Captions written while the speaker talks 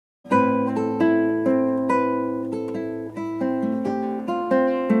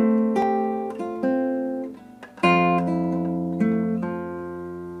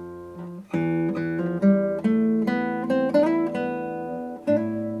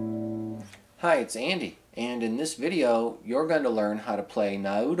Hi, it's Andy, and in this video you're going to learn how to play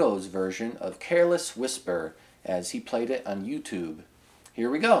Naudo's version of Careless Whisper as he played it on YouTube.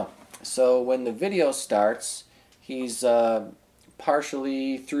 Here we go. So when the video starts, he's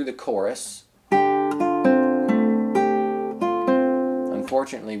partially through the chorus.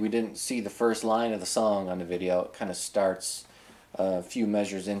 Unfortunately, we didn't see the first line of the song on the video. It kind of starts a few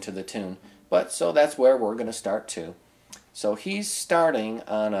measures into the tune, but so that's where we're going to start too. So he's starting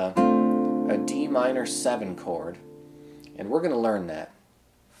on a D minor 7 chord, and we're going to learn that.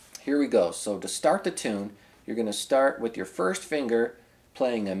 Here we go. So to start the tune, you're going to start with your first finger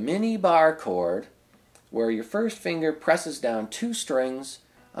playing a mini bar chord where your first finger presses down 2 strings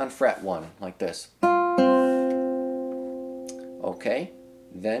on fret 1 like this. Okay,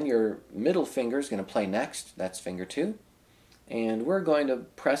 then your middle finger is going to play next, that's finger 2, and we're going to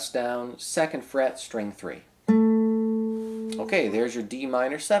press down 2nd fret string 3. Okay, there's your D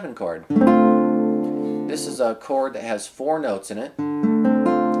minor 7 chord. This is a chord that has 4 notes in it.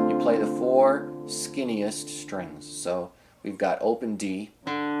 You play the 4 skinniest strings. So we've got open D,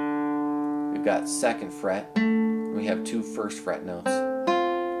 we've got 2nd fret, and we have 2 1st fret notes.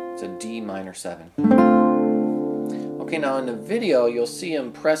 It's a D minor 7. Okay, now in the video you'll see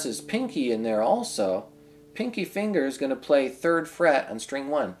him press his pinky in there also. Pinky finger is going to play 3rd fret on string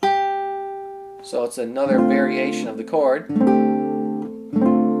 1. So it's another variation of the chord.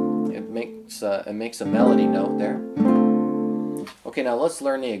 It makes a melody note there. Okay, now let's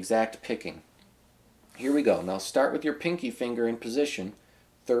learn the exact picking. Here we go. Now start with your pinky finger in position,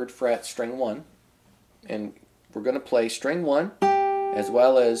 3rd fret string 1, and we're going to play string 1 as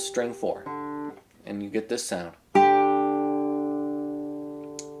well as string 4, and you get this sound.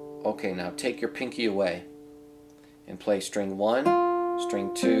 Okay, now take your pinky away and play string 1,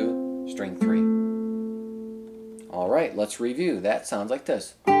 string 2, string 3. Alright, let's review. That sounds like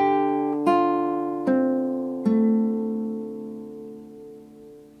this.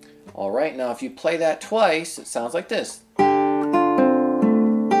 Alright, now if you play that twice, it sounds like this.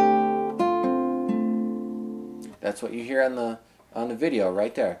 That's what you hear on the video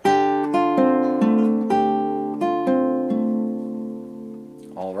right there.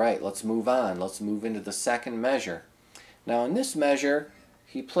 Alright, let's move on. Let's move into the 2nd measure. Now in this measure,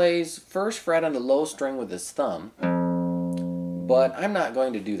 he plays 1st fret on the low string with his thumb, but I'm not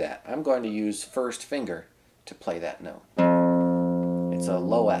going to do that. I'm going to use 1st finger to play that note. It's a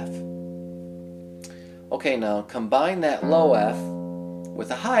low F. Okay, now combine that low F with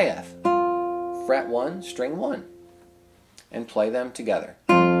a high F, fret 1, string 1, and play them together.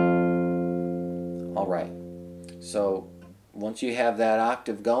 Alright, so once you have that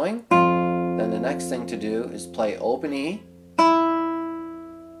octave going, then the next thing to do is play open E,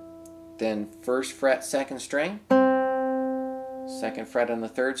 then 1st fret 2nd string, 2nd fret on the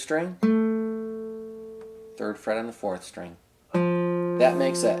 3rd string, 3rd fret on the 4th string. That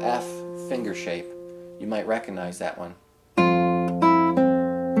makes a F finger shape. You might recognize that one.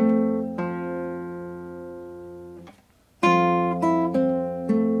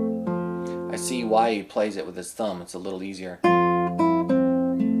 I see why he plays it with his thumb. It's a little easier.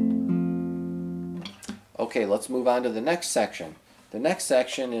 Okay, let's move on to the next section. The next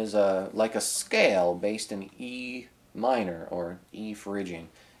section is like a scale based in E minor or E Phrygian.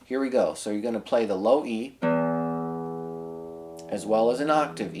 Here we go. So you're going to play the low E as well as an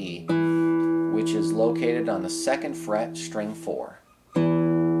octave E, which is located on the 2nd fret string 4.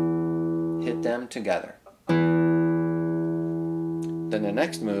 Hit them together. Then the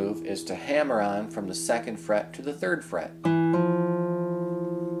next move is to hammer on from the 2nd fret to the 3rd fret.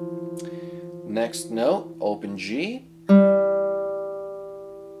 Next note, open G,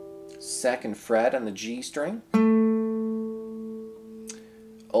 2nd fret on the G string,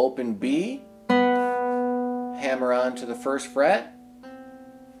 open B, hammer on to the 1st fret,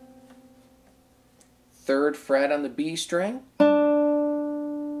 3rd fret on the B string,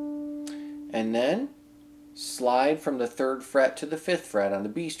 and then slide from the 3rd fret to the 5th fret on the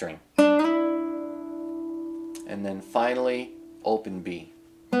B string, and then finally open B.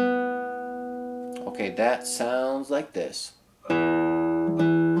 Okay, that sounds like this.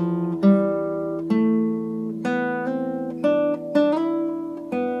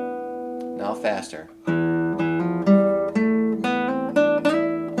 Now faster.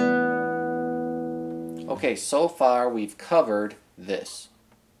 Okay, so far we've covered this.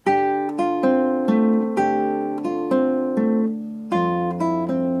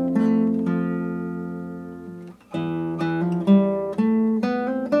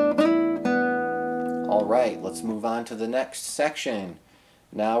 Alright, let's move on to the next section.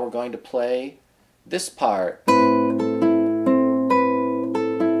 Now we're going to play this part.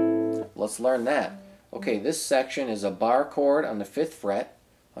 let's learn that. Okay, this section is a bar chord on the 5th fret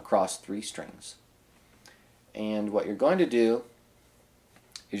across 3 strings. And what you're going to do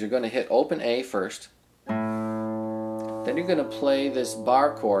is you're going to hit open A first. Then you're going to play this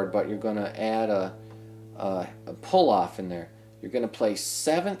bar chord, but you're going to add a pull off in there. You're going to play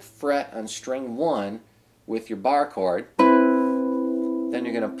 7th fret on string 1 with your bar chord. Then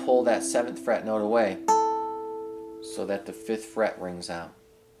you're going to pull that 7th fret note away so that the 5th fret rings out.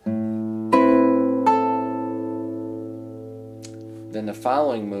 Then the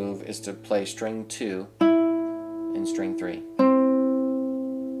following move is to play string 2 and string 3.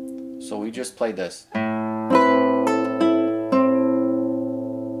 So we just played this.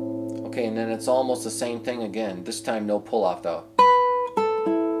 Okay, and then it's almost the same thing again. This time no pull off though.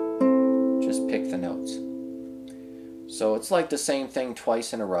 Just pick the notes. So it's like the same thing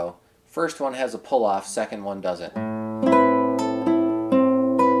twice in a row. First one has a pull off, second one doesn't.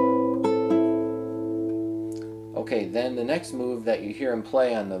 Okay, then the next move that you hear him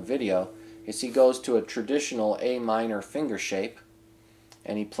play on the video is he goes to a traditional A minor finger shape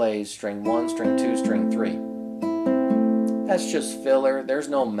and he plays string 1, string 2, string 3. That's just filler. There's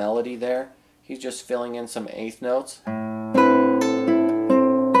no melody there. He's just filling in some 8th notes.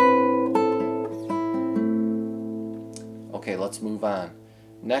 Okay, let's move on.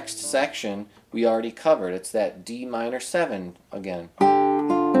 Next section we already covered. It's that D minor 7 again.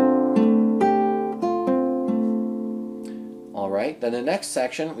 Alright, then the next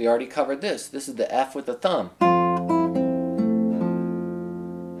section we already covered this. This is the F with the thumb.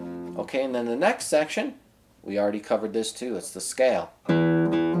 Okay, and then the next section we already covered this too. It's the scale.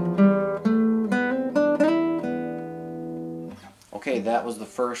 Okay, that was the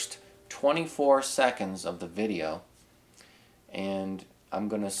first 24 seconds of the video. And I'm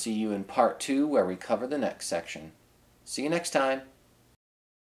going to see you in part 2 where we cover the next section. See you next time.